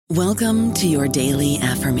Welcome to your daily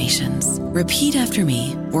affirmations. Repeat after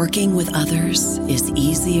me. Working with others is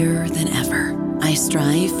easier than ever. I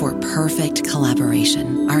strive for perfect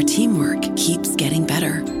collaboration. Our teamwork keeps getting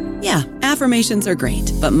better. Yeah, affirmations are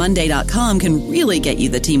great, but Monday.com can really get you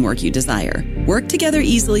the teamwork you desire. Work together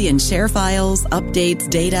easily and share files, updates,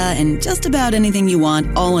 data, and just about anything you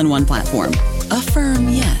want all in one platform. Affirm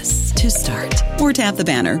yes to start, or tap the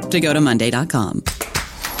banner to go to Monday.com.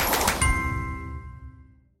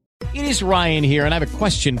 It is Ryan here, and I have a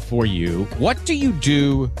question for you. What do you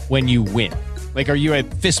do when you win? Like, are you a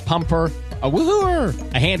fist pumper, a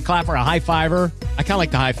woohooer, a hand clapper, a high fiver? I kind of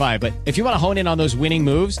like the high five, but if you want to hone in on those winning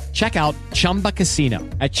moves, check out Chumba Casino.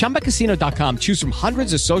 At ChumbaCasino.com, choose from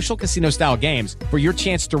hundreds of social casino-style games for your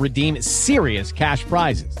chance to redeem serious cash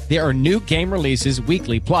prizes. There are new game releases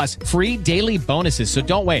weekly, plus free daily bonuses. So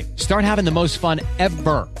don't wait. Start having the most fun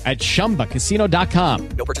ever at ChumbaCasino.com.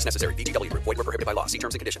 No purchase necessary. VGW. Void where prohibited by law. See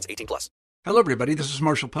terms and conditions. 18+. Hello, everybody. This is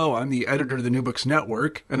Marshall Poe. I'm the editor of the New Books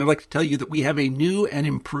Network, and I'd like to tell you that we have a new and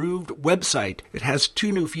improved website. It has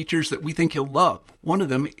two new features that we think you'll love. One of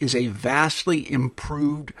them is a vastly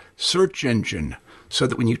improved search engine, so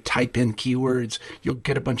that when you type in keywords, you'll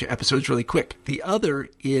get a bunch of episodes really quick. The other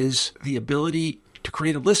is the ability to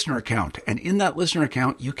create a listener account. And in that listener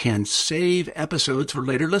account, you can save episodes for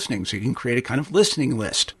later listening. So you can create a kind of listening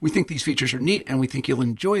list. We think these features are neat, and we think you'll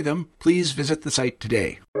enjoy them. Please visit the site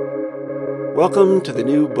today. Welcome to the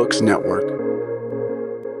New Books Network.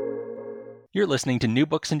 You're listening to New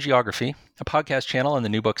Books in Geography, a podcast channel on the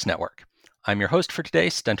New Books Network. I'm your host for today,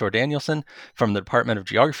 Stentor Danielson, from the Department of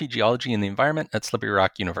Geography, Geology, and the Environment at Slippery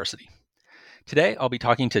Rock University. Today, I'll be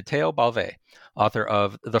talking to Theo Ballvet, author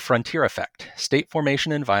of The Frontier Effect, State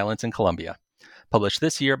Formation and Violence in Colombia, published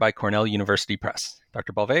this year by Cornell University Press.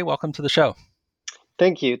 Dr. Ballvet, welcome to the show.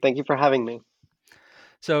 Thank you. Thank you for having me.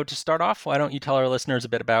 So to start off, why don't you tell our listeners a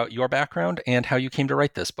bit about your background and how you came to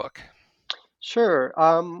write this book? Sure.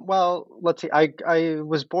 Well, let's see. I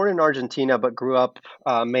was born in Argentina, but grew up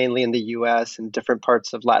mainly in the U.S. and different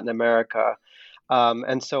parts of Latin America.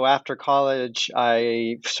 And so after college,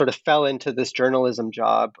 I sort of fell into this journalism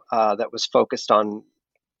job that was focused on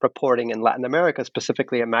reporting in Latin America,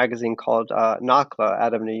 specifically a magazine called NACLA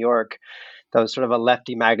out of New York. That was sort of a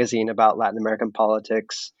lefty magazine about Latin American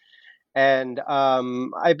politics. And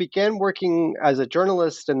I began working as a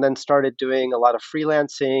journalist and then started doing a lot of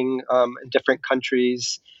freelancing in different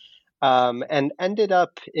countries and ended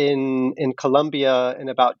up in Colombia in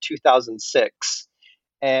about 2006.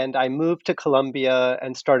 And I moved to Colombia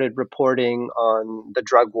and started reporting on the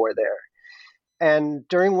drug war there. And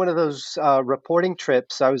during one of those reporting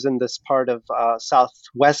trips, I was in this part of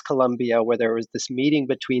southwest Colombia where there was this meeting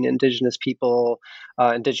between indigenous people,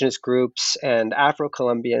 indigenous groups, and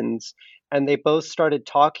Afro-Colombians. And they both started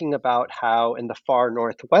talking about how in the far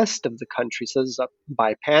northwest of the country, so this is up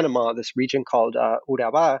by Panama, this region called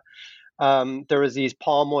Urabá, there was these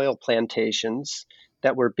palm oil plantations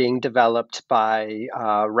that were being developed by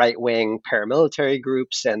right-wing paramilitary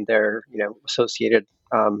groups and their associated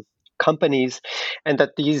companies, and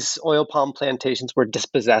that these oil palm plantations were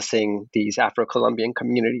dispossessing these Afro-Colombian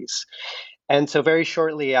communities. And so very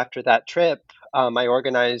shortly after that trip, I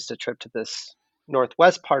organized a trip to this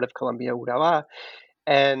northwest part of Colombia, Urabá,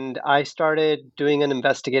 and I started doing an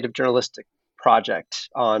investigative journalistic project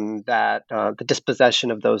on that, the dispossession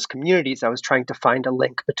of those communities. I was trying to find a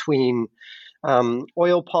link between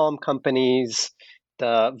oil palm companies,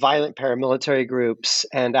 the violent paramilitary groups,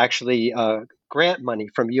 and actually grant money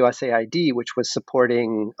from USAID, which was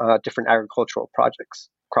supporting different agricultural projects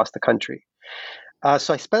across the country.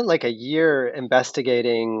 So I spent like a year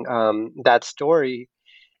investigating that story.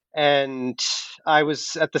 And I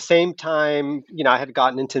was at the same time, I had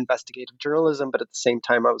gotten into investigative journalism, but at the same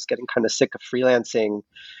time, I was getting kind of sick of freelancing.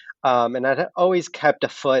 And I'd always kept a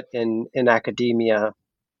foot in academia.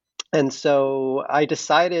 And so I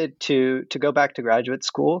decided to go back to graduate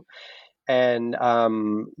school and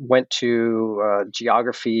went to a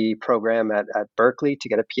geography program at Berkeley to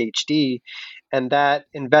get a PhD. And that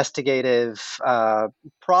investigative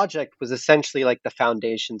project was essentially like the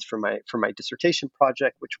foundations for my dissertation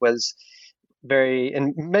project, which was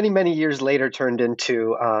and many years later turned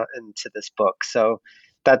into this book. So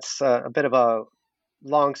that's a bit of a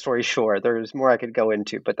long story short. There's more I could go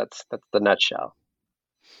into, but that's the nutshell.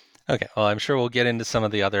 Okay, well, I'm sure we'll get into some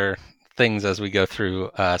of the other things as we go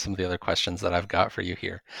through some of the other questions that I've got for you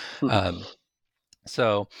here.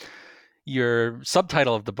 So Your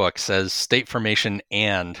subtitle of the book says state formation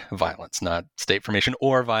and violence, not state formation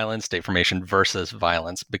or violence, state formation versus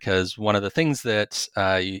violence, because one of the things that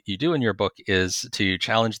you do in your book is to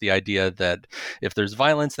challenge the idea that if there's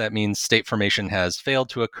violence, that means state formation has failed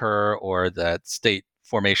to occur, or that state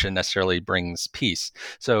formation necessarily brings peace.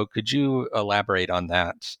 So could you elaborate on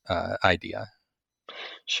that idea?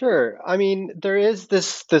 Sure. I mean, there is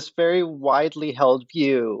this very widely held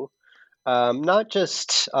view, not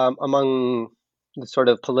just among the sort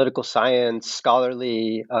of political science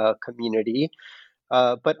scholarly community,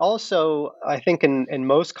 but also I think in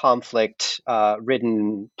most conflict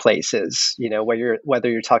ridden places, whether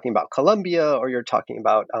you're talking about Colombia or you're talking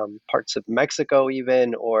about parts of Mexico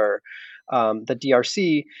even, or the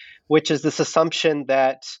DRC, which is this assumption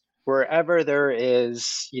that wherever there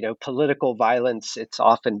is, political violence, it's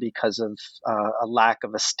often because of a lack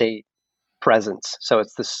of a state presence. So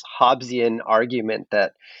it's this Hobbesian argument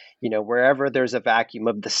that, wherever there's a vacuum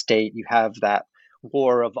of the state, you have that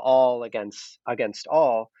war of all against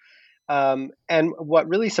all. And what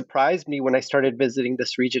really surprised me when I started visiting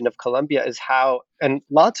this region of Colombia is how, and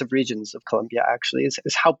lots of regions of Colombia actually,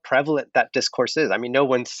 is how prevalent that discourse is. I mean, no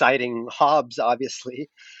one's citing Hobbes, obviously,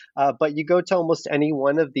 but you go to almost any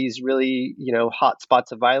one of these really, hot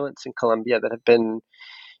spots of violence in Colombia that have been,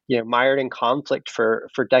 mired in conflict for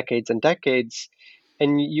decades and decades.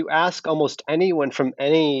 And you ask almost anyone from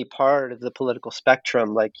any part of the political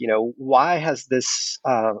spectrum, like, why has this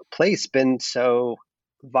place been so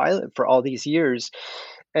violent for all these years?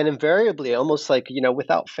 And invariably, almost like,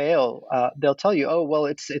 without fail, they'll tell you, oh, well,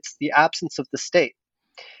 it's the absence of the state.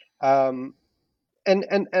 Um,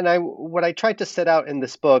 and I what I tried to set out in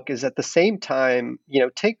this book is at the same time,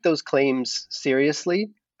 take those claims seriously.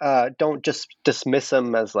 Don't just dismiss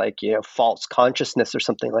them as like, false consciousness or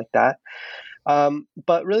something like that.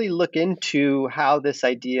 But really look into how this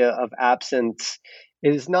idea of absence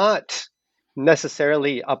is not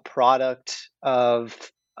necessarily a product of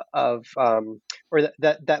or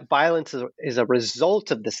that violence is a result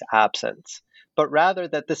of this absence, but rather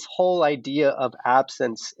that this whole idea of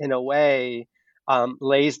absence, in a way,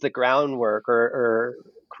 lays the groundwork or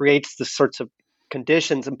creates the sorts of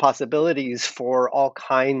conditions and possibilities for all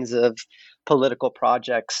kinds of political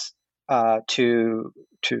projects to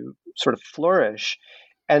sort of flourish,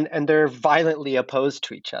 and they're violently opposed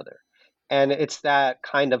to each other. And it's that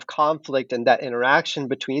kind of conflict and that interaction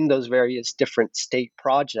between those various different state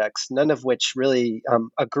projects, none of which really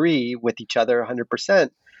agree with each other 100%,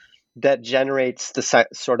 that generates the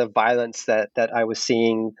sort of violence that I was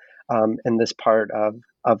seeing in this part of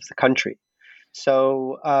the country.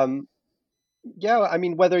 So, yeah, I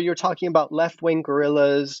mean, whether you're talking about left wing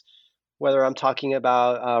guerrillas, whether I'm talking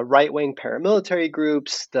about right wing paramilitary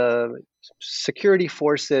groups, the security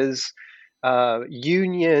forces,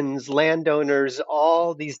 unions, landowners,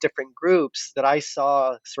 all these different groups that I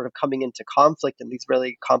saw sort of coming into conflict in these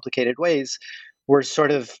really complicated ways were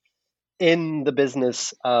sort of in the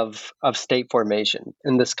business of state formation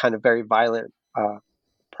in this kind of very violent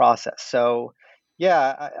process. So,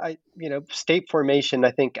 yeah, state formation,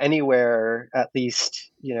 I think anywhere, at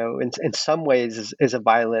least, in some ways is a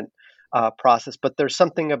violent process. But there's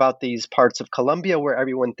something about these parts of Colombia where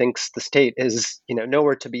everyone thinks the state is,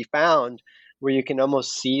 nowhere to be found, where you can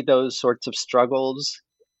almost see those sorts of struggles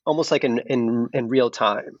almost like in real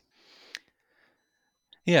time.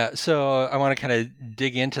 Yeah, so I want to kind of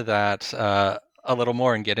dig into that a little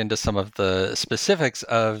more and get into some of the specifics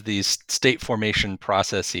of these state formation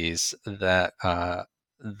processes that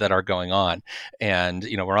are going on. And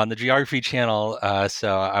we're on the geography channel,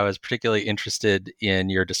 so I was particularly interested in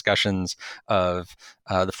your discussions of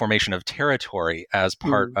the formation of territory as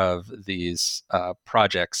part of these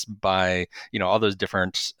projects by all those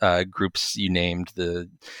different groups you named, the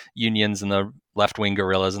unions and the left-wing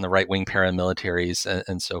guerrillas and the right-wing paramilitaries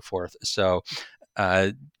and so forth. So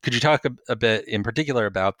could you talk a bit in particular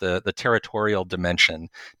about the territorial dimension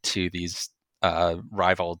to these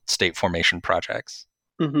rival state formation projects?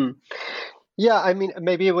 Mm-hmm. Yeah, I mean,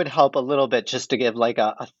 maybe it would help a little bit just to give like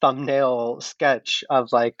a thumbnail sketch of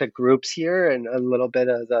like the groups here and a little bit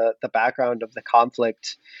of the background of the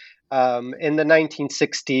conflict. In the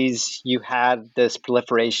 1960s, you had this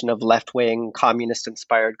proliferation of left-wing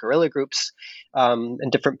communist-inspired guerrilla groups in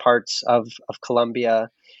different parts of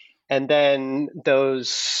Colombia. And then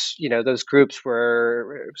those groups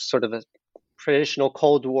were sort of a traditional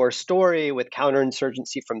Cold War story with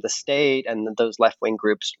counterinsurgency from the state and those left-wing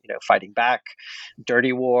groups, fighting back,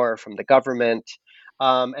 dirty war from the government.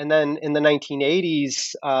 And then in the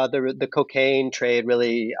 1980s, the cocaine trade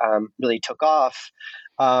really took off,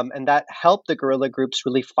 and that helped the guerrilla groups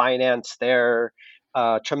really finance their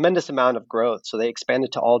a tremendous amount of growth. So they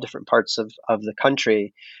expanded to all different parts of the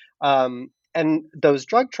country. And those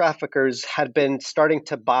drug traffickers had been starting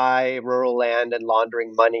to buy rural land and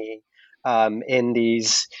laundering money in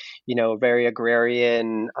these, very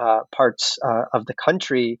agrarian parts of the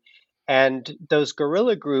country. And those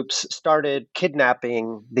guerrilla groups started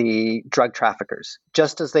kidnapping the drug traffickers,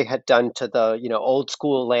 just as they had done to the, old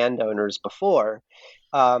school landowners before,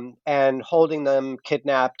 and holding them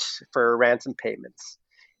kidnapped for ransom payments.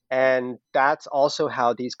 And that's also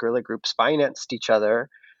how these guerrilla groups financed each other.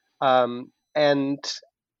 And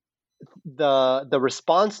the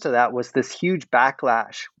response to that was this huge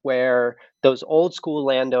backlash where those old school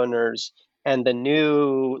landowners and the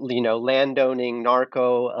new, landowning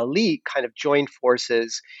narco elite kind of joined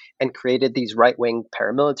forces and created these right-wing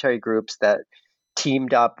paramilitary groups that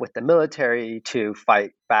teamed up with the military to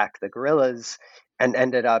fight back the guerrillas and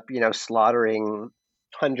ended up, slaughtering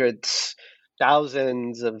hundreds,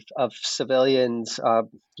 thousands of civilians,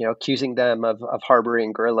 accusing them of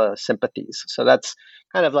harboring guerrilla sympathies. So that's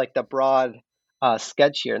kind of like the broad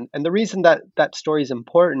sketch here. And the reason that story is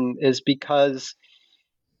important is because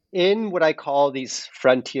in what I call these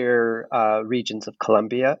frontier regions of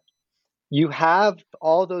Colombia, you have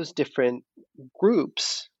all those different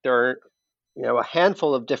groups. There are a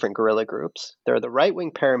handful of different guerrilla groups. There are the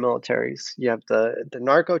right-wing paramilitaries. You have the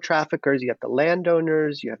narco traffickers. You have the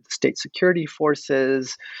landowners. You have the state security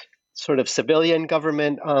forces, sort of civilian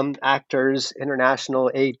government actors,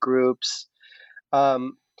 international aid groups.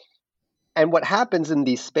 And what happens in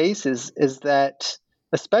these spaces is that,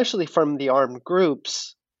 especially from the armed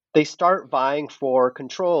groups, they start vying for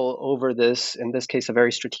control over this, in this case, a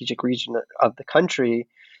very strategic region of the country.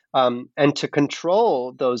 And to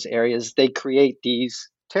control those areas, they create these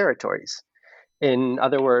territories. In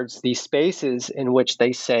other words, these spaces in which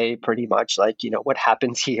they say pretty much like, what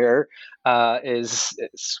happens here is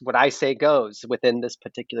what I say goes within this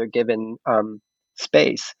particular given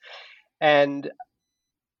space. And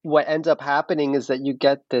what ends up happening is that you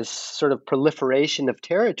get this sort of proliferation of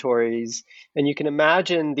territories, and you can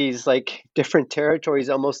imagine these like different territories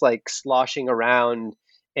almost like sloshing around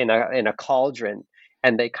in a cauldron,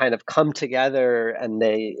 and they kind of come together and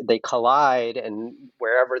they collide, and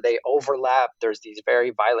wherever they overlap, there's these very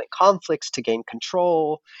violent conflicts to gain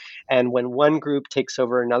control. And when one group takes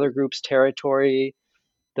over another group's territory,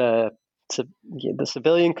 the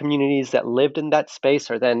civilian communities that lived in that space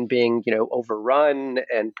are then being, overrun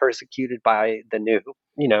and persecuted by the new,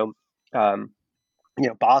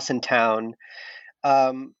 boss in town.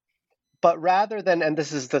 But rather than, and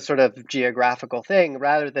this is the sort of geographical thing,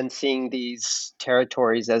 rather than seeing these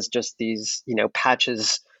territories as just these,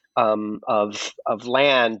 patches of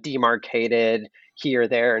land demarcated here,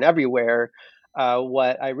 there, and everywhere,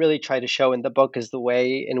 what I really try to show in the book is the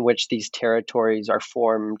way in which these territories are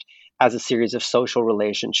formed as a series of social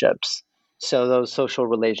relationships. So those social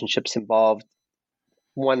relationships involved,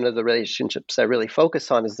 one of the relationships I really focus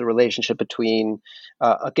on is the relationship between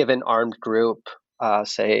a given armed group,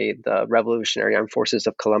 say the Revolutionary Armed Forces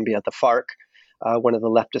of Colombia, the FARC, one of the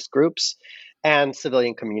leftist groups, and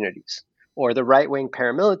civilian communities, or the right-wing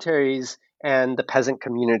paramilitaries and the peasant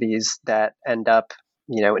communities that end up,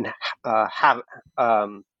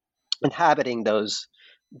 inhabiting those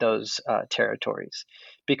territories.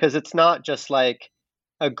 Because it's not just like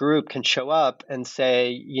a group can show up and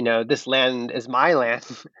say, this land is my land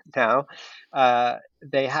now.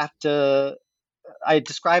 They have to, I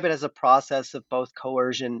describe it as a process of both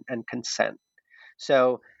coercion and consent.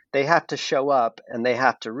 So they have to show up and they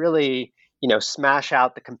have to really, smash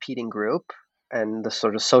out the competing group and the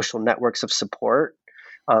sort of social networks of support.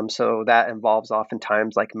 So that involves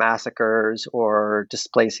oftentimes like massacres or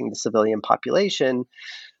displacing the civilian population.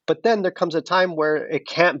 But then there comes a time where it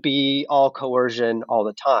can't be all coercion all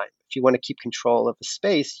the time. If you want to keep control of the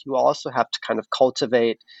space, you also have to kind of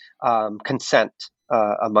cultivate consent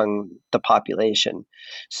among the population.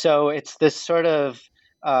 So it's this sort of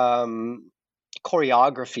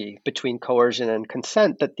choreography between coercion and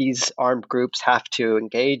consent that these armed groups have to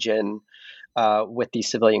engage in with these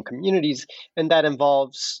civilian communities. And that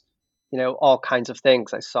involves all kinds of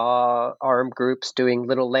things. I saw armed groups doing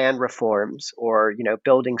little land reforms, or,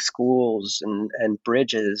 building schools and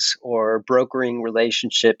bridges, or brokering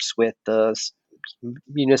relationships with the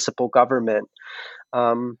municipal government,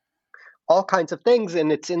 all kinds of things.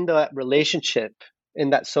 And it's in that relationship, in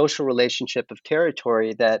that social relationship of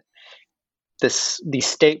territory, that these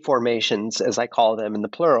state formations, as I call them in the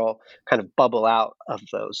plural, kind of bubble out of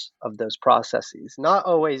those processes, not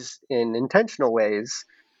always in intentional ways,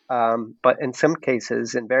 but in some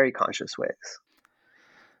cases in very conscious ways.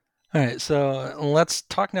 All right, so let's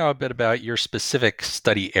talk now a bit about your specific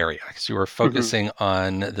study area. Because you were Mm-hmm. focusing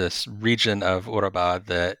on this region of Urabá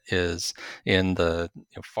that is in the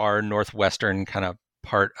far northwestern kind of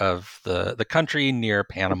part of the country near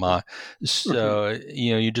Panama. Mm-hmm. So,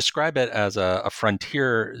 you describe it as a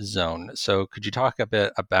frontier zone. So, could you talk a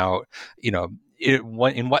bit about,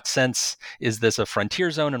 in what sense is this a frontier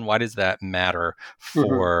zone, and why does that matter Mm-hmm.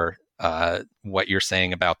 for what you're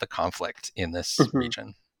saying about the conflict in this Mm-hmm.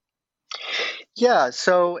 region? Yeah,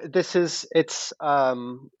 so it's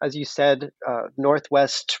as you said,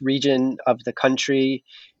 northwest region of the country.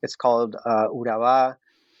 It's called Urabá.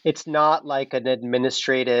 It's not like an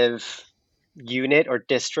administrative unit or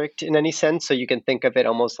district in any sense. So you can think of it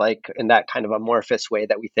almost like in that kind of amorphous way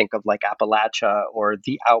that we think of like Appalachia or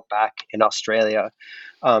the outback in Australia.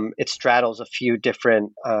 It straddles a few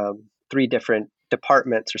different, three different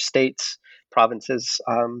departments or states, provinces,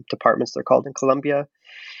 departments they're called in Colombia.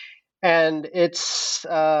 And it's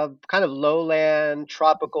kind of lowland,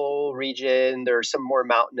 tropical region. There are some more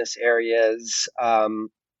mountainous areas.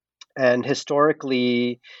 And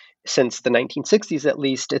historically, since the 1960s at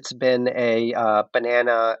least, it's been a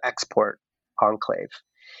banana export enclave.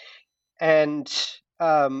 And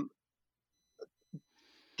um,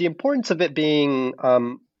 the importance of it being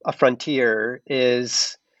a frontier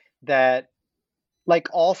is that, like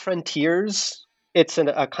all frontiers, it's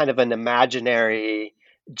a kind of an imaginary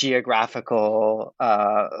geographical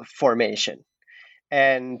formation.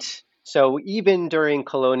 And so even during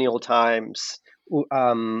colonial times,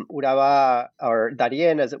 Urabá, or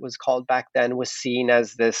Darien as it was called back then, was seen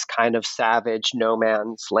as this kind of savage no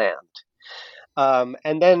man's land.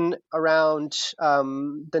 And then around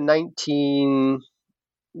the 19,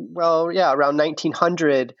 well, yeah, around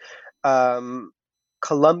 1900, um,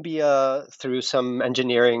 Colombia, through some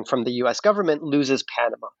engineering from the U.S. government, loses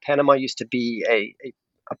Panama. Panama used to be a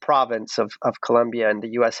province of Colombia, and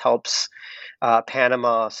the U.S. helps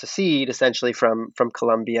Panama secede essentially from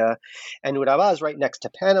Colombia, and Urabá is right next to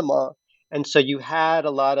Panama. And so you had a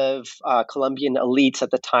lot of Colombian elites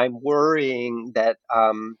at the time worrying that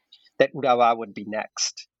that Urabá would be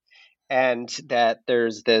next, and that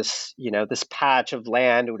there's this, this patch of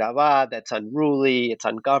land, Urabá, that's unruly, it's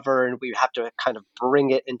ungoverned. We have to kind of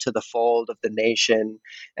bring it into the fold of the nation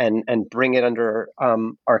and bring it under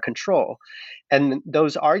our control. And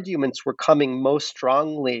those arguments were coming most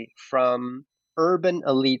strongly from urban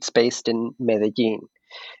elites based in Medellin.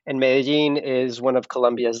 And Medellin is one of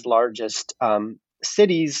Colombia's largest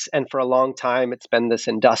cities. And for a long time, it's been this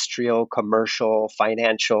industrial, commercial,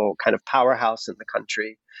 financial kind of powerhouse in the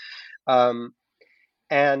country. Um,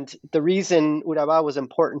 and the reason Urabá was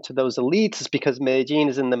important to those elites is because Medellin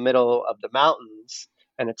is in the middle of the mountains,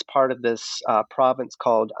 and it's part of this province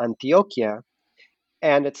called Antioquia,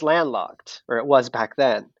 and it's landlocked, or it was back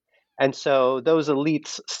then. And so those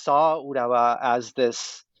elites saw Urabá as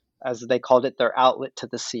this, as they called it, their outlet to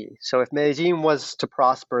the sea. So if Medellin was to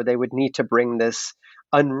prosper, they would need to bring this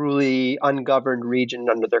unruly, ungoverned region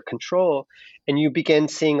under their control. And you begin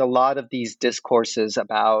seeing a lot of these discourses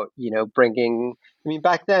about, bringing, I mean,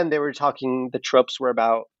 back then they were talking, the tropes were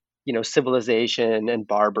about, civilization and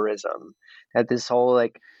barbarism. Had this whole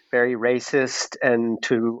like very racist, and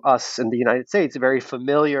to us in the United States, a very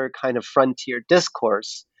familiar kind of frontier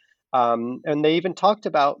discourse. And they even talked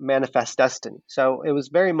about manifest destiny. So it was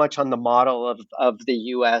very much on the model of the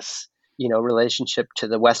U.S. relationship to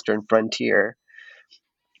the Western frontier.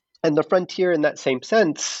 And the frontier, in that same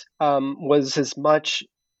sense, was as much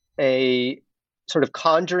a sort of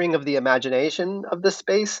conjuring of the imagination of the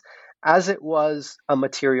space as it was a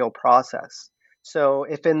material process. So,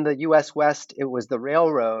 if in the US West it was the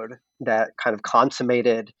railroad that kind of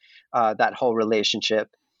consummated that whole relationship,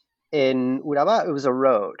 in Urabá it was a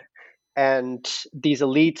road. And these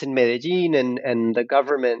elites in Medellin and the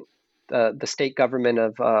government, the state government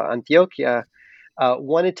of Antioquia,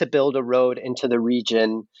 wanted to build a road into the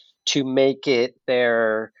region to make it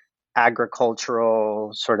their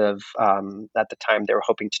agricultural sort of, at the time they were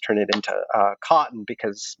hoping to turn it into cotton,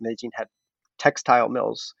 because Medellin had textile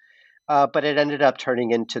mills. But it ended up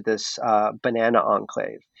turning into this banana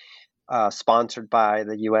enclave, sponsored by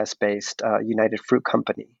the US based United Fruit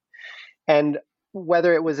Company. And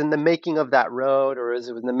whether it was in the making of that road or was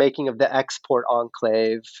it in the making of the export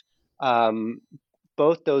enclave, um,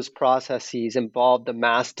 both those processes involved the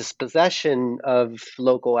mass dispossession of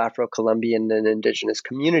local Afro-Colombian and indigenous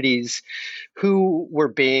communities who were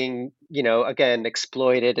being, again,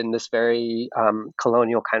 exploited in this very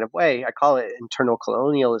colonial kind of way. I call it internal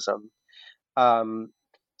colonialism. Um,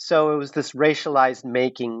 so it was this racialized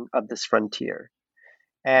making of this frontier.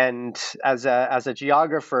 And as a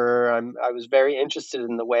geographer, I was very interested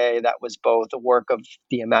in the way that was both a work of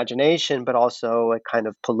the imagination, but also a kind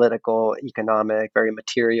of political, economic, very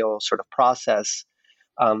material sort of process.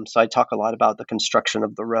 So I talk a lot about the construction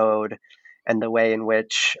of the road and the way in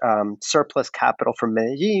which surplus capital from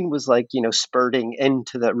Medellin was like, spurting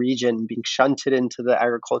into the region, being shunted into the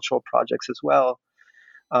agricultural projects as well,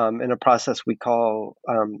 in a process we call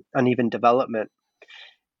uneven development.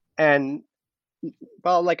 And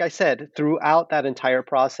well, like I said, throughout that entire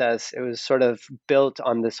process, it was sort of built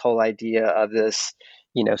on this whole idea of this,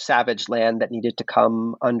 savage land that needed to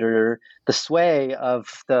come under the sway of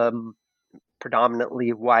the predominantly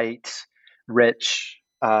white, rich,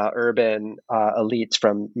 urban elites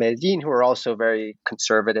from Medellin, who are also very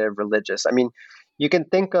conservative, religious. I mean, you can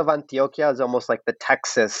think of Antioquia as almost like the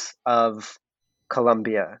Texas of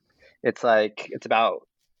Colombia. It's about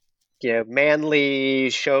manly,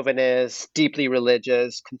 chauvinist, deeply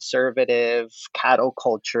religious, conservative, cattle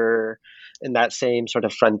culture, in that same sort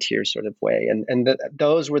of frontier sort of way. And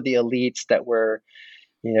those were the elites that were,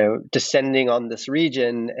 descending on this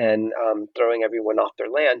region and throwing everyone off their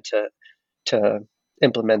land to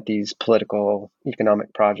implement these political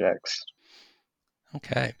economic projects.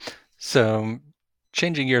 Okay. So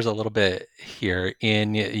changing gears a little bit here,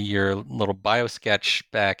 in your little bio sketch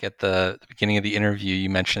back at the beginning of the interview, you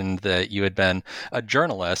mentioned that you had been a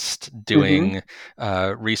journalist doing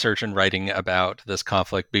research and writing about this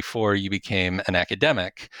conflict before you became an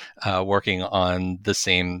academic working on the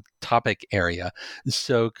same topic area.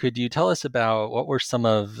 So could you tell us about what were some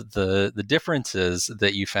of the differences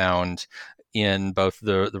that you found in both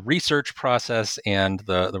the research process and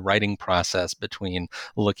the writing process between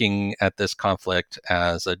looking at this conflict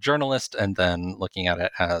as a journalist and then looking at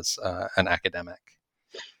it as an academic?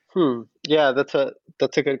 Yeah, that's a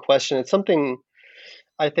good question. It's something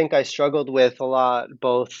I think I struggled with a lot,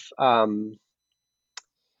 both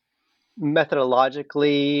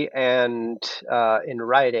methodologically and in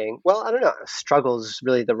writing. Well, I don't know, struggle is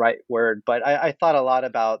really the right word, but I thought a lot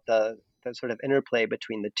about the sort of interplay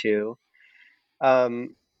between the two.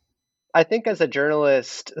 I think as a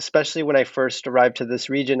journalist, especially when I first arrived to this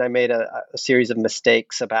region, I made a series of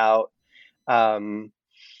mistakes about, accessing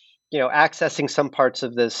some parts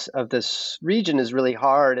of this region is really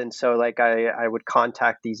hard, and so like I would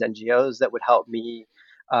contact these NGOs that would help me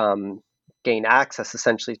gain access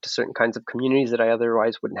essentially to certain kinds of communities that I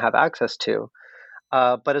otherwise wouldn't have access to.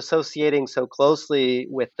 But associating so closely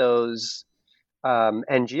with those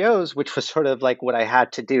NGOs, which was sort of like what I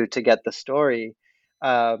had to do to get the story,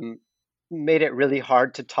 made it really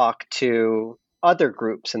hard to talk to other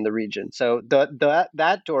groups in the region. So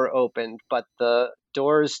that door opened, but the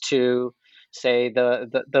doors to say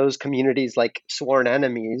those communities like sworn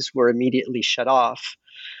enemies were immediately shut off.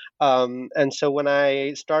 And so when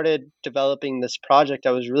I started developing this project,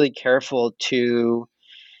 I was really careful to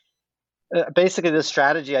basically the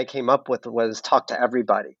strategy I came up with was talk to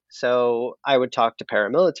everybody. So I would talk to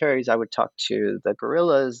paramilitaries, I would talk to the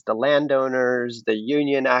guerrillas, the landowners, the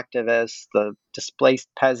union activists, the displaced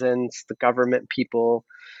peasants, the government people,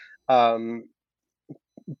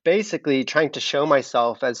 basically trying to show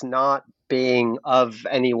myself as not being of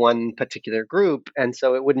any one particular group. And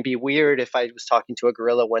so it wouldn't be weird if I was talking to a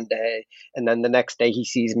guerrilla one day and then the next day he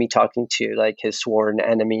sees me talking to like his sworn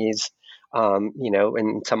enemies,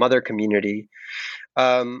 in some other community.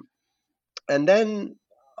 And then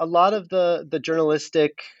a lot of the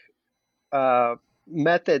journalistic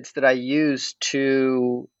methods that I use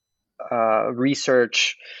to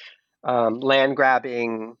research land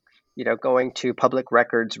grabbing, going to public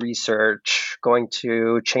records research, going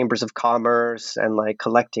to chambers of commerce and like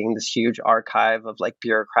collecting this huge archive of like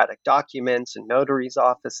bureaucratic documents and notaries'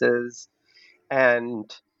 offices, and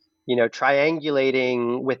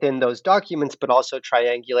triangulating within those documents, but also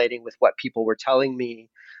triangulating with what people were telling me,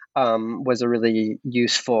 was a really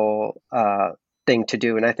useful thing to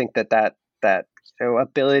do. And I think that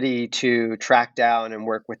ability to track down and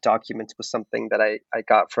work with documents was something that I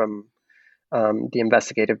got from the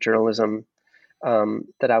investigative journalism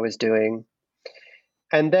that I was doing.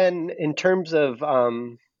 And then in terms of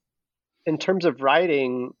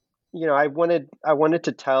writing, I wanted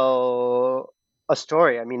to tell a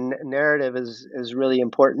story. I mean, narrative is really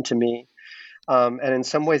important to me. And in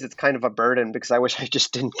some ways it's kind of a burden because I wish I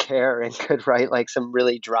just didn't care and could write like some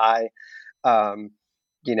really dry,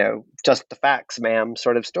 just the facts, ma'am,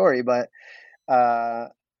 sort of story. But I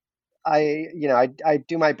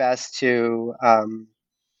do my best to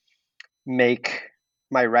make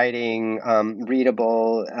my writing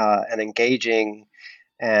readable and engaging,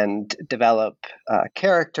 and develop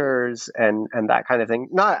characters and that kind of thing.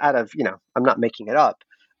 Not out of, I'm not making it up,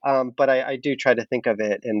 But I do try to think of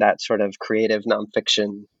it in that sort of creative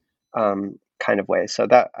nonfiction kind of way. So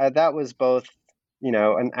that was both,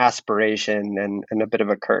 an aspiration and a bit of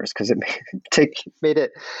a curse, because it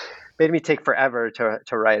made me take forever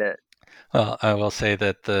to write it. Well, I will say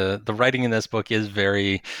that the writing in this book is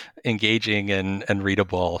very engaging and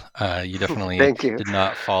readable. You definitely Thank you. did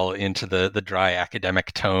not fall into the dry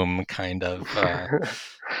academic tome kind of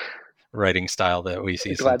writing style that we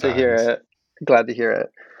see Glad sometimes. to hear it. Glad to hear it.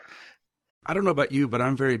 I don't know about you, but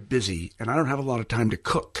I'm very busy and I don't have a lot of time to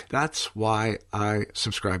cook. That's why I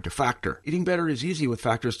subscribe to Factor. Eating better is easy with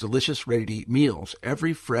Factor's delicious, ready-to-eat meals.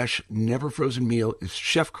 Every fresh, never frozen meal is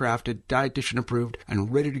chef-crafted, dietitian approved,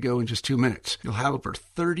 and ready to go in just 2 minutes. You'll have over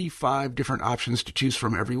 35 different options to choose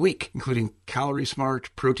from every week, including Calorie Smart,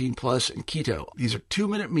 Protein Plus, and Keto. These are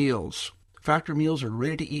 2-minute meals. Factor meals are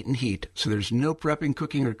ready to eat and heat, so there's no prepping,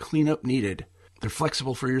 cooking, or cleanup needed. They're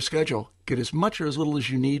flexible for your schedule. Get as much or as little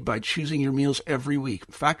as you need by choosing your meals every week.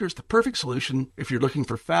 Factor is the perfect solution if you're looking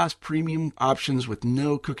for fast, premium options with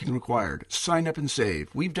no cooking required. Sign up and save.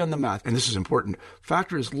 We've done the math, and this is important.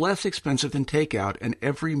 Factor is less expensive than takeout, and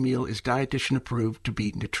every meal is dietitian approved to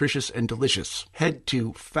be nutritious and delicious. Head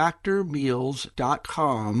to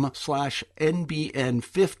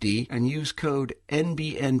factormeals.com/NBN50 and use code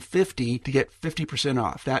NBN50 to get 50%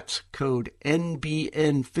 off. That's code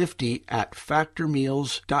NBN50 at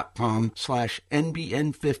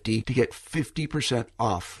factormeals.com/NBN50 to get 50%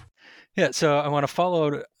 off. Yeah, so I want to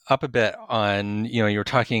follow up a bit on, you were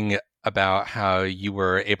talking about how you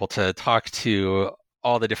were able to talk to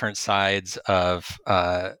all the different sides of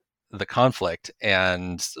the conflict.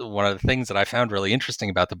 And one of the things that I found really interesting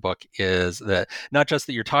about the book is that not just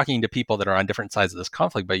that you're talking to people that are on different sides of this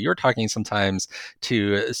conflict, but you're talking sometimes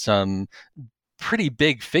to some pretty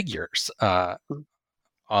big figures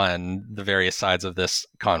on the various sides of this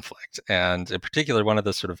conflict. And in particular, one of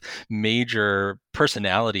the sort of major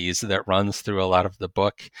personalities that runs through a lot of the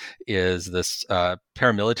book is this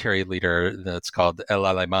paramilitary leader that's called El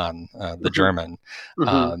Alemán, the German.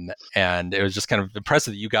 And it was just kind of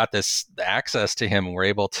impressive that you got this access to him and were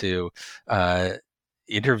able to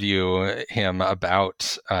interview him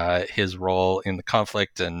about his role in the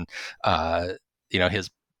conflict and his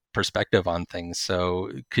perspective on things.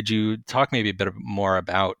 So could you talk maybe a bit more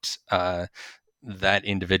about that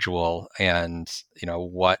individual and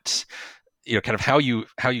what kind of how you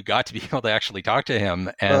got to be able to actually talk to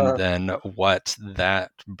him, and then what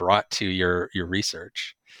that brought to your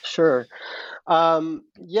research? Sure.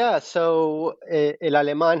 Yeah, so El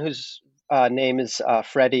Alemán, whose name is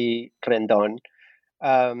Freddy Rendon,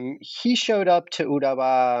 he showed up to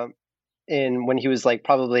Urabá when he was like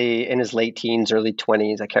probably in his late teens, early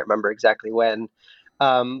 20s. I can't remember exactly when.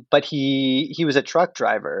 But he was a truck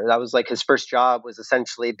driver. That was like his first job, was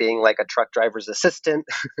essentially being like a truck driver's assistant,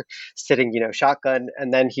 sitting, shotgun.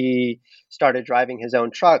 And then he started driving his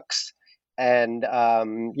own trucks. And,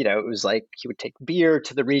 it was like he would take beer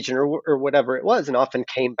to the region or whatever it was, and often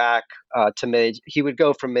came back to Medellin. He would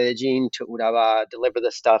go from Medellin to Urabá, deliver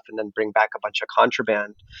the stuff, and then bring back a bunch of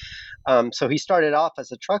contraband. So he started off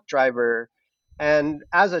as a truck driver, and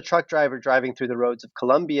as a truck driver driving through the roads of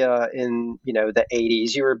Colombia in the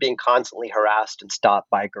 80s, you were being constantly harassed and stopped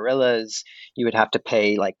by guerrillas. You would have to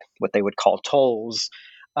pay like what they would call tolls,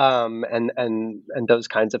 and those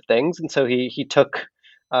kinds of things. And so he took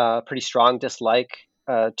a pretty strong dislike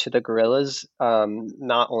to the guerrillas,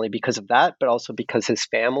 not only because of that, but also because his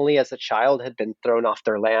family as a child had been thrown off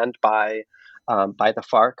their land by the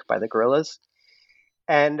FARC, by the guerrillas.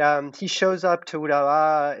 And he shows up to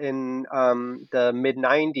Urabá in the mid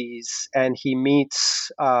 90s, and he meets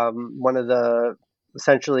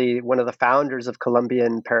essentially one of the founders of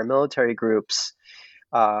Colombian paramilitary groups.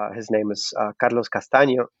 His name is Carlos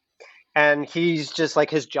Castaño. And he's just like,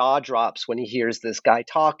 his jaw drops when he hears this guy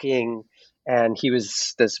talking. And he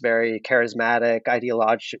was this very charismatic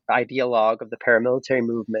ideologue of the paramilitary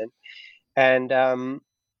movement. And El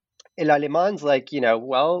Alemán's like,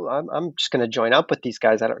 well, I'm just going to join up with these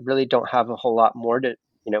guys. I really don't have a whole lot more to,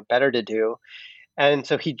 better to do. And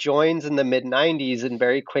so he joins in the mid 90s and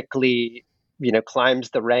very quickly,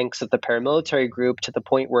 climbs the ranks of the paramilitary group to the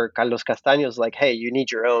point where Carlos Castaño's like, hey, you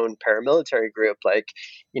need your own paramilitary group. Like,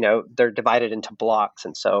 they're divided into blocks.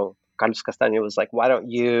 And so Carlos Castaño was like, why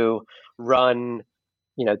don't you run,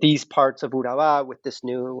 these parts of Urabá with this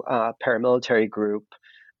new paramilitary group,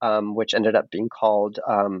 which ended up being called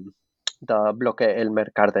the Bloque Elmer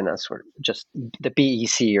Cárdenas, or just the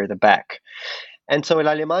BEC or the BEC. And so El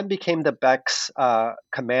Alemán became the BEC's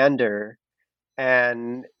commander,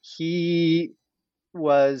 and he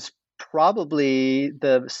was probably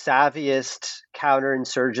the savviest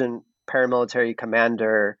counterinsurgent paramilitary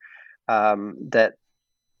commander that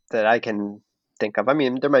I can think of. I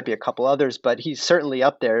mean, there might be a couple others, but he's certainly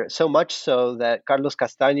up there. So much so that Carlos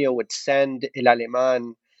Castaño would send El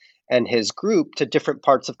Alemán and his group to different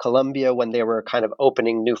parts of Colombia when they were kind of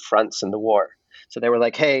opening new fronts in the war. So they were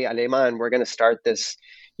like, "Hey, Alemán, we're going to start this,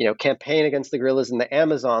 campaign against the guerrillas in the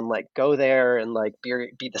Amazon. Like, go there and like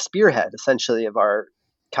be the spearhead, essentially, of our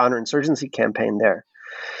counterinsurgency campaign there."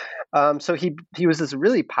 So he was this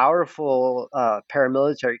really powerful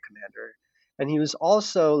paramilitary commander, and he was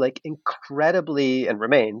also like incredibly, and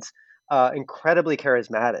remains incredibly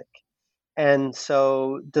charismatic. And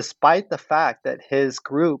so, despite the fact that his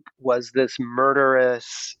group was this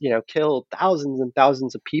murderous, killed thousands and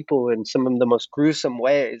thousands of people in some of the most gruesome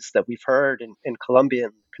ways that we've heard in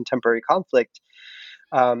Colombian contemporary conflict,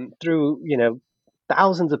 through,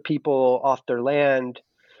 thousands of people off their land,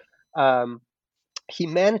 he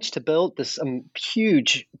managed to build this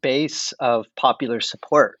huge base of popular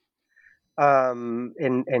support in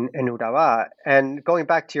Urabá. And going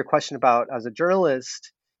back to your question about as a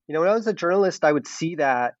journalist, when I was a journalist, I would see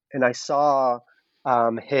that, and I saw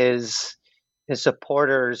his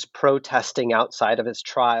supporters protesting outside of his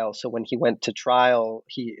trial. So when he went to trial,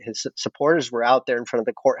 his supporters were out there in front of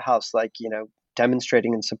the courthouse, like,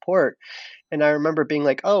 demonstrating in support. And I remember being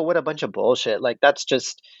like, "Oh, what a bunch of bullshit! Like, that's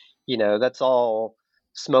just, that's all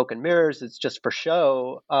smoke and mirrors. It's just for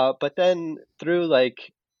show." But then through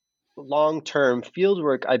like long-term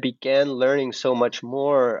fieldwork, I began learning so much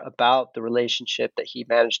more about the relationship that he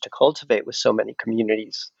managed to cultivate with so many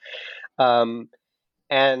communities. And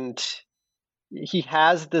he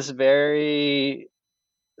has this very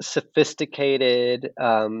sophisticated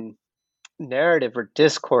narrative or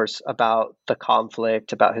discourse about the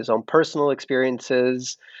conflict, about his own personal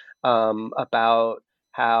experiences, about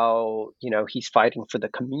how, he's fighting for the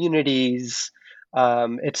communities.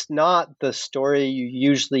 It's not the story you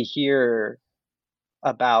usually hear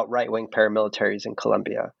about right-wing paramilitaries in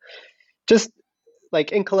Colombia. Just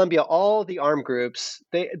like in Colombia, all the armed groups,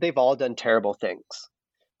 they've all done terrible things.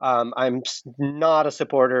 I'm not a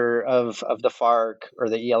supporter of the FARC or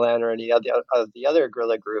the ELN or any of the other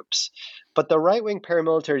guerrilla groups, but the right-wing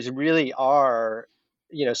paramilitaries really are,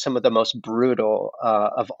 some of the most brutal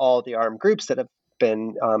of all the armed groups that have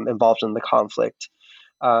been involved in the conflict.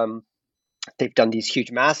 They've done these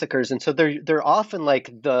huge massacres, and so they're often like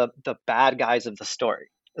the bad guys of the story,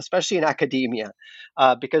 especially in academia,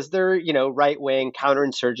 because they're right wing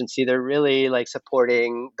counterinsurgency. They're really like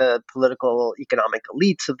supporting the political economic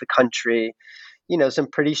elites of the country. Some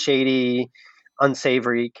pretty shady,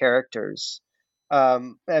 unsavory characters.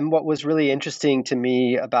 And what was really interesting to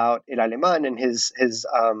me about El Alemán and his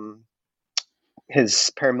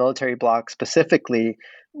paramilitary bloc specifically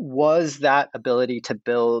was that ability to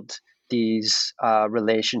build these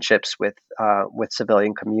relationships with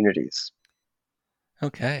civilian communities.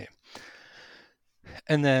 Okay.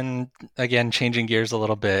 And then again, changing gears a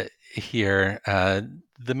little bit here,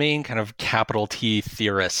 the main kind of capital T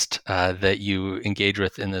theorist that you engage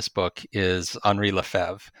with in this book is Henri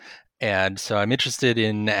Lefebvre. And so I'm interested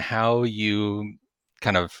in how you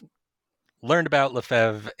kind of learned about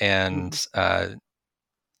Lefebvre and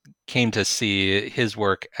came to see his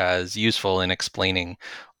work as useful in explaining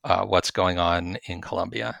what's going on in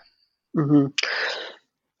Colombia. Mm-hmm.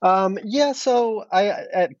 So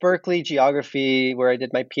at Berkeley Geography, where I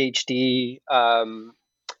did my PhD,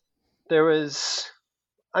 there was,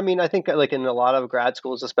 I think like in a lot of grad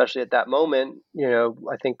schools, especially at that moment,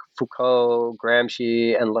 I think Foucault,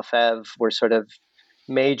 Gramsci, and Lefebvre were sort of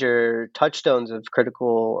major touchstones of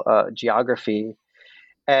critical geography.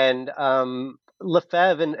 And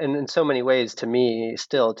Lefebvre, and in so many ways, to me,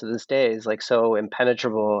 still to this day, is like so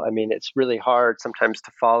impenetrable. It's really hard sometimes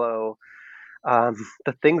to follow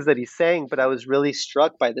the things that he's saying, but I was really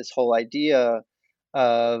struck by this whole idea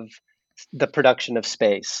of the production of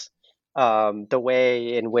space, the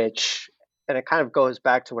way in which, and it kind of goes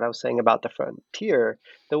back to what I was saying about the frontier,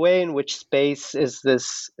 the way in which space is a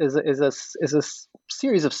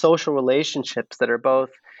series of social relationships that are both,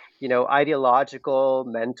 ideological,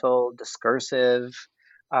 mental, discursive,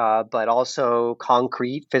 but also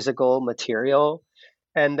concrete, physical, material.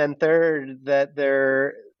 And then third, that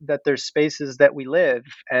there's spaces that we live,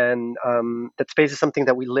 and that space is something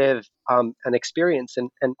that we live and experience,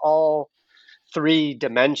 and all three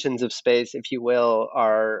dimensions of space, if you will,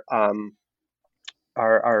 are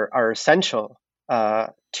essential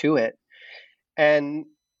to it. And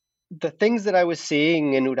the things that I was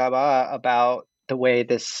seeing in Urabá about the way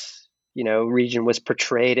this region was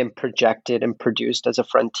portrayed and projected and produced as a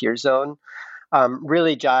frontier zone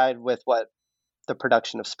really jived with what the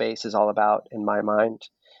production of space is all about in my mind.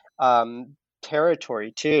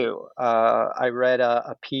 territory too. I read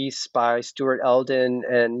a piece by Stuart Eldon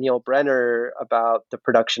and Neil Brenner about the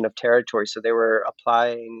production of territory. So they were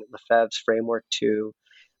applying Lefebvre's framework to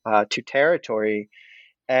territory,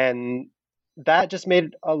 and that just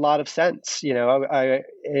made a lot of sense.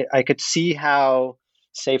 I could see how,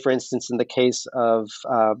 say, for instance, in the case of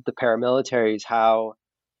the paramilitaries, how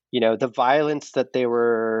the violence that they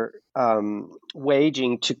were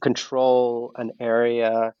waging to control an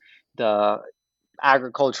area, the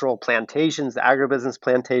agricultural plantations, the agribusiness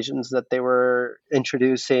plantations that they were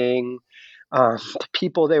introducing, the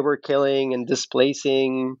people they were killing and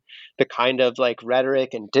displacing, the kind of like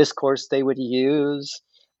rhetoric and discourse they would use.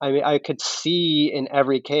 I mean, I could see in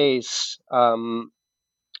every case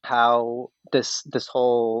how this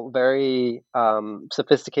whole very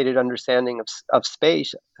sophisticated understanding of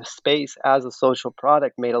space as a social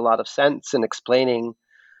product made a lot of sense in explaining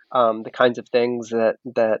the kinds of things that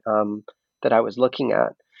I was looking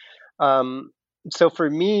at. So for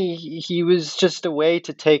me, he was just a way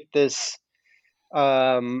to take this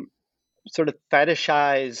sort of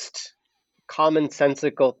fetishized,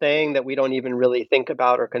 commonsensical thing that we don't even really think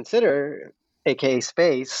about or consider, aka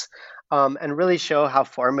space, and really show how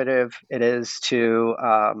formative it is to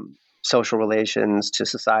social relations, to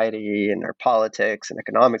society, and our politics and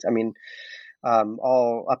economics. I mean,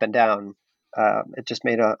 all up and down. It just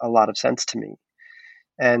made a lot of sense to me,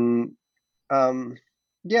 and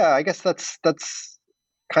yeah, I guess that's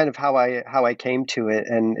kind of how I came to it,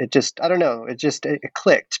 and it just, I don't know, it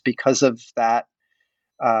clicked because of that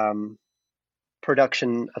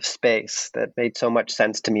production of space that made so much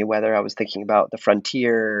sense to me, whether I was thinking about the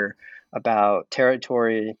frontier, about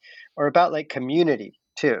territory, or about like community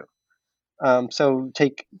too. So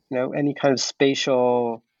take any kind of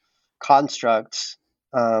spatial constructs,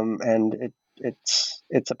 and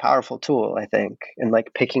it's a powerful tool, I think, in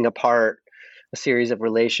like picking apart a series of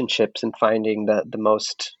relationships and finding the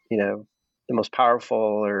most the most powerful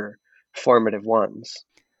or formative ones.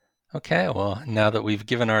 Okay, well, now that we've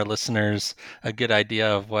given our listeners a good idea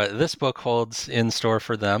of what this book holds in store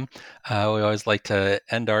for them, we always like to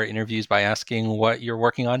end our interviews by asking what you're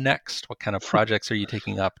working on next. What kind of projects are you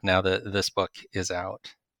taking up now that this book is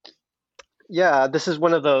out? Yeah, this is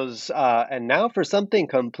one of those, and now for something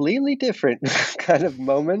completely different kind of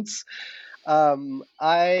moments.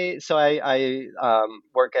 I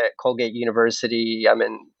work at Colgate University. I'm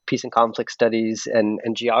in peace and conflict studies and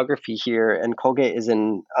geography here, and Colgate is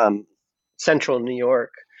in central New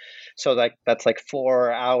York. So like that's like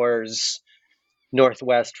 4 hours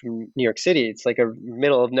northwest from New York City. It's like a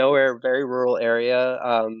middle of nowhere, very rural area,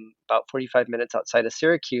 about 45 minutes outside of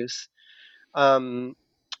Syracuse. Um,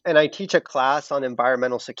 and I teach a class on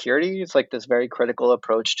environmental security. It's like this very critical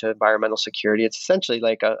approach to environmental security. It's essentially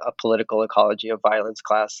like a political ecology of violence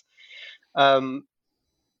class. Um,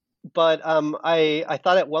 but I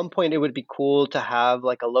thought at one point it would be cool to have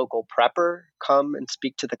like a local prepper come and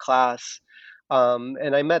speak to the class.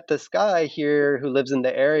 And I met this guy here who lives in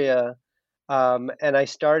the area. And I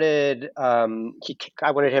started, I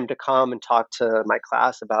wanted him to come and talk to my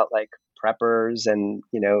class about like preppers and,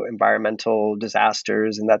 environmental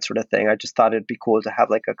disasters and that sort of thing. I just thought it'd be cool to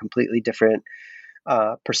have like a completely different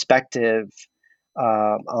perspective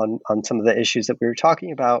on some of the issues that we were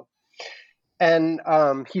talking about. And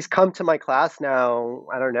he's come to my class now.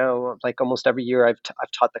 I don't know, like almost every year I've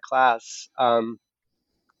taught the class,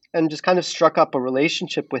 and just kind of struck up a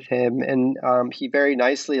relationship with him. And he very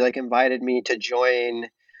nicely like invited me to join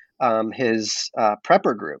his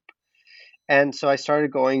prepper group. And so I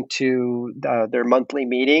started going to their monthly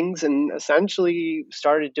meetings and essentially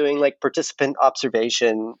started doing like participant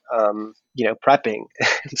observation, prepping.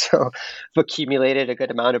 So I've accumulated a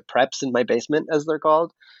good amount of preps in my basement, as they're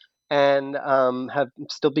called, and have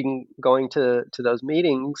still been going to those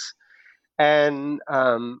meetings. And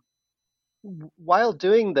while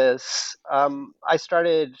doing this, I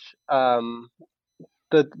started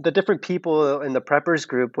the different people in the preppers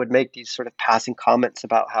group would make these sort of passing comments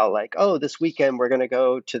about how like, oh, this weekend we're going to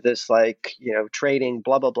go to this like trading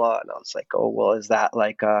blah blah blah, and I was like, oh well, is that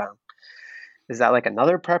like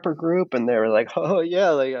another prepper group? And they were like, oh yeah,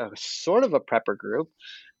 like a sort of a prepper group.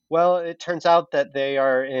 Well, it turns out that they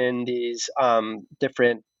are in these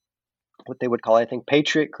different, what they would call, I think,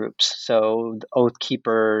 patriot groups. So the Oath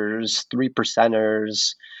Keepers, Three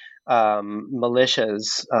Percenters,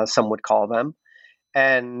 militias, some would call them.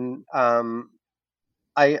 And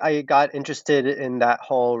I got interested in that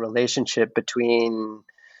whole relationship between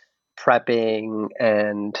prepping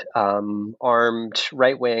and armed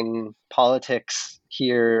right-wing politics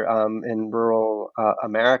here in rural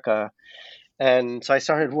America. And so I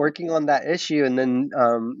started working on that issue, and then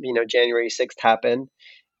January 6th happened,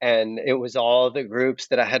 and it was all the groups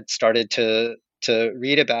that I had started to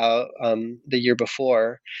read about the year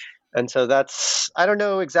before. And so I don't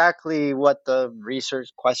know exactly what the research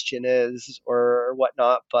question is or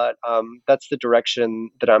whatnot, but that's the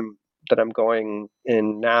direction that I'm going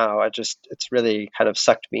in now. It's really kind of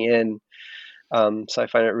sucked me in. So I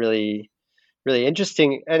find it really, really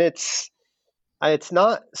interesting. And it's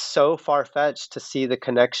not so far-fetched to see the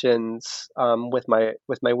connections with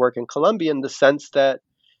my work in Colombia, in the sense that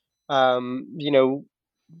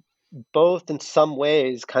both in some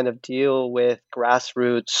ways kind of deal with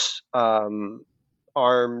grassroots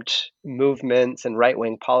armed movements and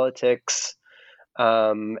right-wing politics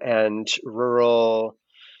and rural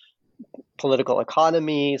political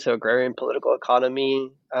economy, so agrarian political economy.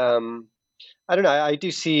 I don't know. I do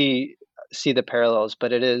see the parallels,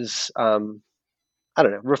 but it is I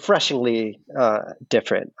don't know, refreshingly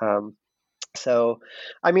different. So,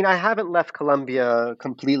 I mean, I haven't left Colombia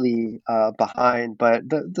completely behind, but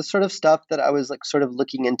the sort of stuff that I was like sort of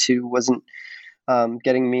looking into wasn't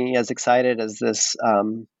getting me as excited as this,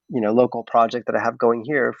 local project that I have going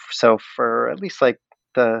here. So for at least like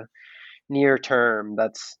the near term,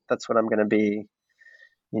 that's what I'm going to be,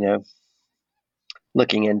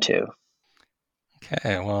 looking into.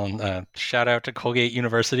 Okay, well, shout out to Colgate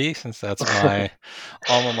University, since that's my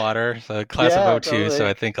alma mater, the class of 02, totally. So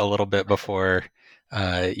I think a little bit before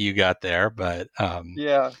you got there, but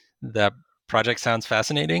that project sounds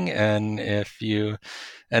fascinating, and if you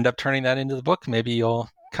end up turning that into the book, maybe you'll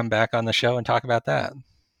come back on the show and talk about that.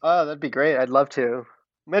 Oh, that'd be great. I'd love to.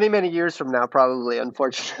 Many, many years from now, probably,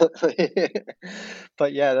 unfortunately.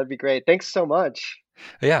 But yeah, that'd be great. Thanks so much.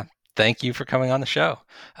 Yeah. Thank you for coming on the show.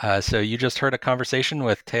 So you just heard a conversation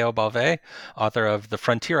with Theo Bové, author of The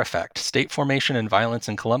Frontier Effect, State Formation and Violence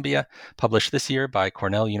in Colombia, published this year by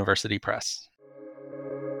Cornell University Press.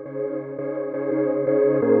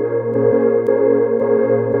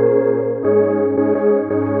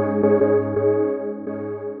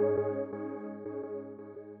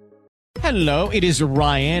 Hello, it is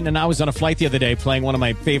Ryan, and I was on a flight the other day playing one of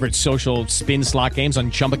my favorite social spin slot games on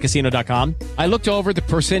ChumbaCasino.com. I looked over at the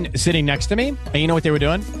person sitting next to me, and you know what they were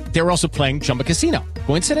doing? They were also playing Chumba Casino.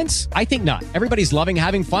 Coincidence? I think not. Everybody's loving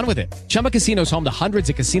having fun with it. Chumba Casino is home to hundreds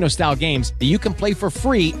of casino-style games that you can play for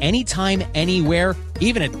free anytime, anywhere,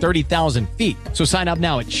 even at 30,000 feet. So sign up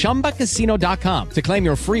now at ChumbaCasino.com to claim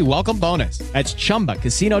your free welcome bonus. That's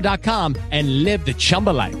ChumbaCasino.com and live the Chumba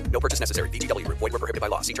life. No purchase necessary. VGW. Void where prohibited by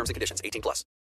law. See terms and conditions. 18+.